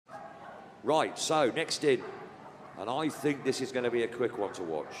Right, so next in, and I think this is going to be a quick one to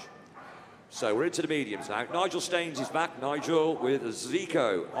watch. So we're into the mediums now. Nigel Staines is back. Nigel with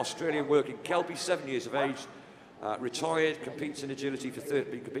Zico, Australian working Kelpie, 7 years of age, retired, competes in agility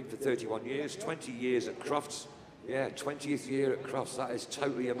been competing for 31 years, 20 years at Crufts. Yeah, 20th year at Crufts, that is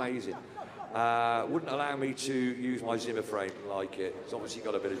totally amazing. Wouldn't allow me to use my Zimmer frame like it. It's obviously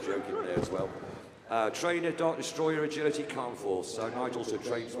got a bit of joke in there as well. Trainer, Dark Destroyer, agility, calm force. So Nigel also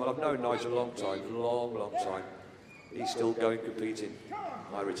trains well. I've known Nigel a long time, long time. He's still going competing.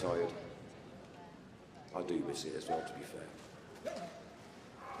 I retired. I do miss it as well, to be fair.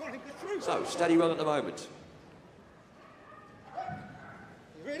 So, steady well at the moment.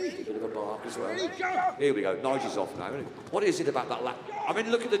 Ready? A bit of a bark as well. Here we go. Nigel's off now. What is it about that lap? I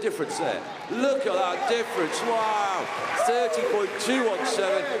mean, look at the difference there. Look at that difference. Wow.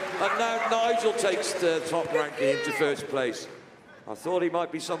 30.217. And now Nigel takes the top ranking into first place. I thought he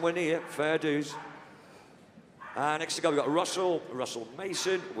might be somewhere near. Fair dues. Next to go, we've got Russell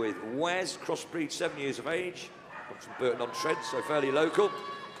Mason with Wes, crossbreed, 7 years of age. From Burton-on-Trent, so fairly local.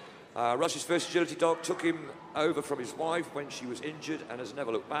 Russ's first agility dog took him over from his wife when she was injured and has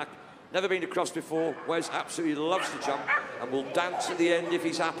never looked back. Never been to Crufts before. Wes absolutely loves to jump and will dance at the end if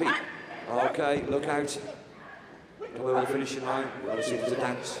he's happy. Okay, look out. Come over the finishing line. We want to see if there's a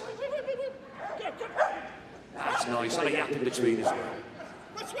dance. That's nice. And a yap in between as well.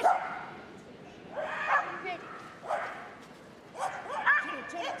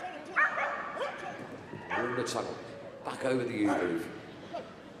 In the tunnel. Back over the U-move.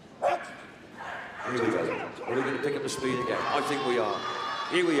 Here we go. Are we going to pick up the speed again? I think we are.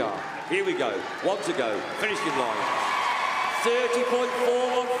 Here we are. Here we go. One to go. Finishing line.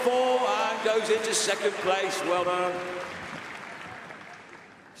 30.414 and goes into second place. Well done.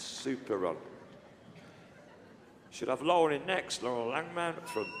 Super run. Should have Lauren in next. Laurel Langman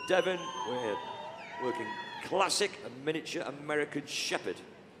from Devon. We're working classic and miniature American Shepherd.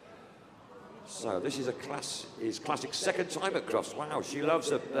 So this is classic second time at Crufts. Wow, she loves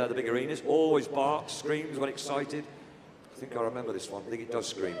the big arenas. Always barks, screams when excited. I think I remember this one. I think it does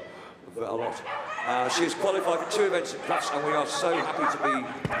scream a lot. She has qualified for 2 events at Crufts, and we are so happy to be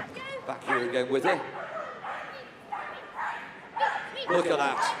back here again with her. Look at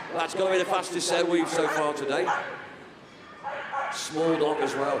that. That's going to be the fastest air weave so far today. Small dog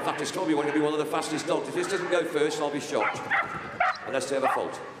as well. In fact, it's probably going to be one of the fastest dogs. If this doesn't go first, I'll be shocked. Unless they have a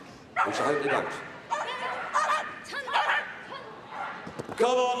fault. Which I hope they don't.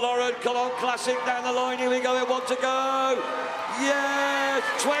 Come on, Lauren. Come on, classic down the line. Here we go. We want to go. Yes,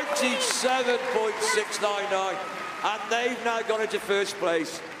 27.699. And they've now gone into first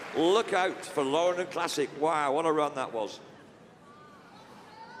place. Look out for Lauren and Classic. Wow, what a run that was.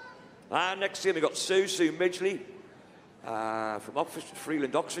 And next year we've got Sue Midgley. From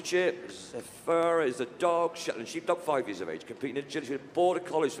Freeland, Oxfordshire. Zephyr is a dog, Shetland sheepdog, 5 years of age, competing in agility with border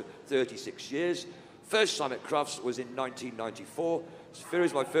collies for 36 years. First time at Crufts was in 1994. Zephyr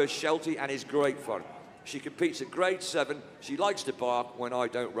is my first Sheltie and is great fun. She competes at grade 7. She likes to bark when I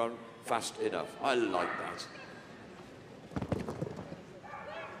don't run fast enough. I like that.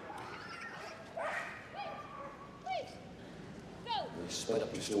 We sped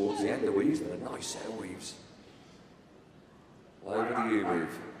up just towards the end of weaves, but a nice set of weaves. Over the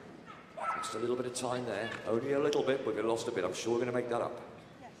U-move. Just a little bit of time there. Only a little bit, but we lost a bit. I'm sure we're going to make that up.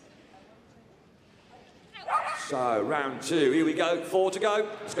 So, round 2. Here we go. 4 to go.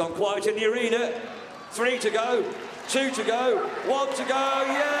 It's gone quiet in the arena. 3 to go. 2 to go. 1 to go.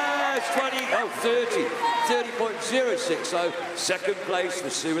 Yes! 30. 30.06. So, second place for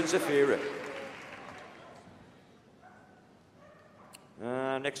Sue and Zephyra.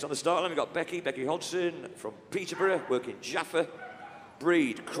 Next on the start line, we've got Becky Hodgson from Peterborough, working Jaffa.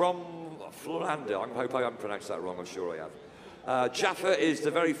 Breed, Cromflander. I hope I haven't pronounced that wrong, I'm sure I have. Jaffa is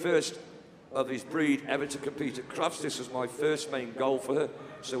the very first of his breed ever to compete at Crufts. This was my first main goal for her,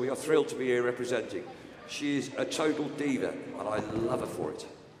 so we are thrilled to be here representing. She is a total diva, and I love her for it.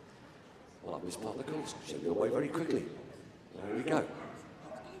 Well, I missed particles. She'll go away very quickly. There we go.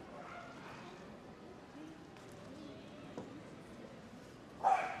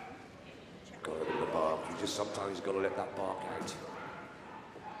 Got a bit of a bark. You just sometimes got to let that bark out.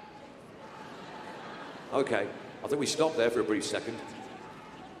 Okay, I think we stopped there for a brief second.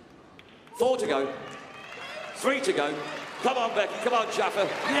 4 to go. 3 to go. Come on, Becky. Come on, Jaffa.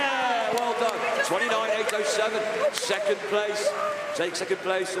 Yeah, well done. 29.807. Second place. Take second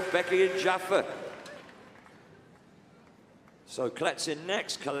place of Becky and Jaffa. So Colette's in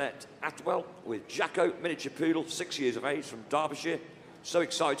next. Colette Atwell with Jacko, miniature poodle, 6 years of age, from Derbyshire. So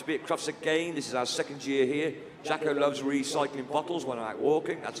excited to be at Crufts again. This is our second year here. Jacko loves recycling bottles when I'm out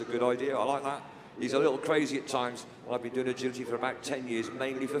walking. That's a good idea. I like that. He's a little crazy at times, and I've been doing agility for about 10 years,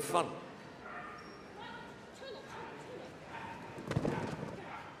 mainly for fun.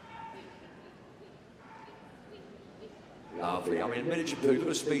 Lovely. I mean, miniature poo, look at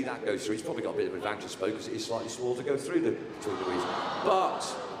the speed that goes through. He's probably got a bit of an advantage, because it is slightly small to go through between the wheels. But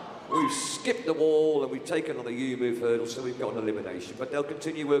we've skipped the wall and we've taken on the U-move hurdle, so we've got an elimination. But they'll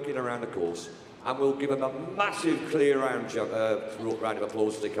continue working around the course, and we'll give them a massive clear round of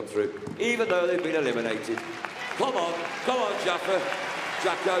applause as they come through, even though they've been eliminated. Come on, Jacko.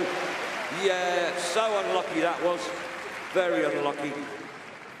 Yeah, so unlucky that was. Very unlucky.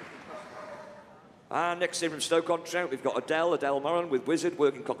 And next in from Stoke-on-Trent, we've got Adele Murran with Wizard,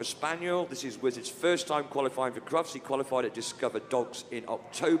 working Cocker Spaniel. This is Wizard's first time qualifying for Crufts. He qualified at Discover Dogs in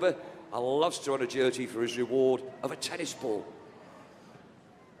October and loves to run agility for his reward of a tennis ball.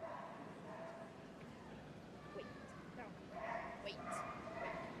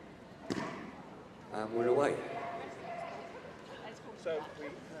 And we're away. So we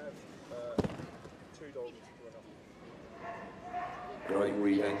have 2 dogs. Great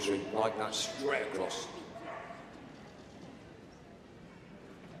re-entry, like that, straight across.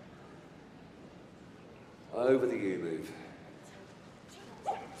 Over the U-move.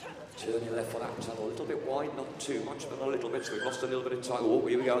 Turning left for that tunnel, a little bit wide, not too much, but a little bit, so we've lost a little bit of time. Oh,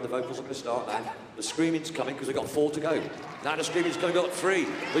 here we go, the vocals are going to start now. The screaming's coming because we've got 4 to go. Now the screaming's going to go at 3.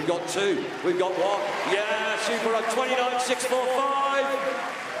 We've got 2, we've got 1. Yeah, super on 29.645.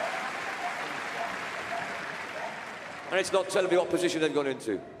 And it's not telling me what position they've gone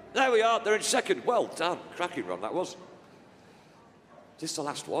into. There we are, they're in second. Well done, cracking run that was. Is this the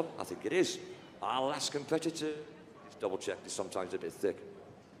last one? I think it is. Our last competitor. Let's double check, it's sometimes a bit thick.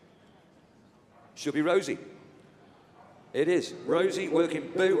 Should be Rosie. It is. Rosie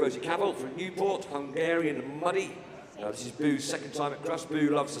working Boo, Rosie Cavill from Newport, Hungarian Muddy. This is Boo's second time at Crufts. Boo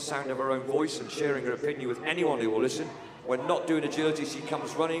loves the sound of her own voice and sharing her opinion with anyone who will listen. When not doing agility, she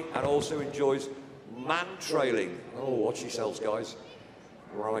comes running and also enjoys man trailing. Oh, what she sells, guys.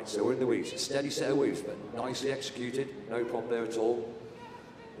 Right, so we're in the weaves. A steady set of weaves, but nicely executed. No problem there at all.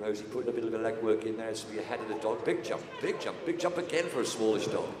 Rosie putting a bit of a leg work in there to be ahead of the dog. Big jump again for a smallish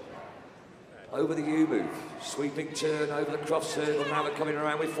dog. Over the U-move. Sweeping turn over the Crufts hurdle. Now we're coming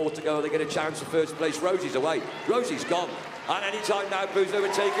around with 4 to go. They get a chance for first place. Rosie's away. Rosie's gone. And any time now, Boo's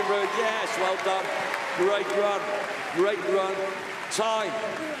overtaking road. Yes, well done. Great run. Time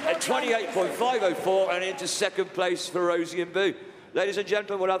at 28.504 and into second place for Rosie and Boo. Ladies and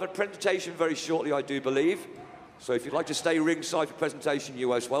gentlemen, we'll have a presentation very shortly, I do believe. So if you'd like to stay ringside for presentation, you're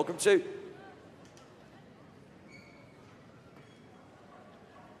most welcome to.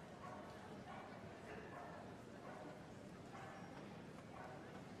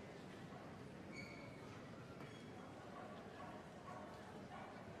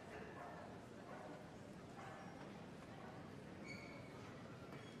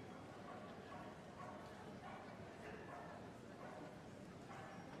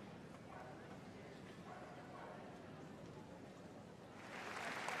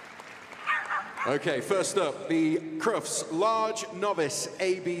 Okay, first up, the Crufts Large Novice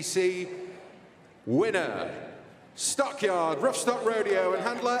ABC winner, Stockyard, Rough Stock Rodeo and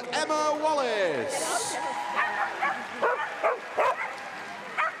handler Emma Wallace.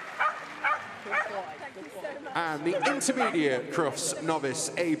 And the intermediate Crufts Novice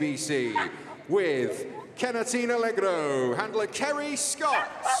ABC with Kenatina Allegro, handler Kerry Scott.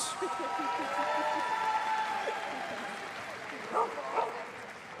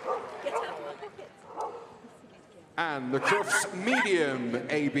 And the Crufts Medium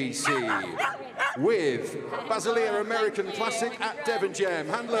ABC with Basilia American Classic at Devon Gem,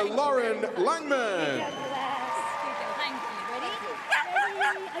 handler Lauren Langman. Thank you. Ready?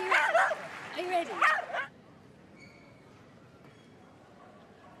 Are you ready?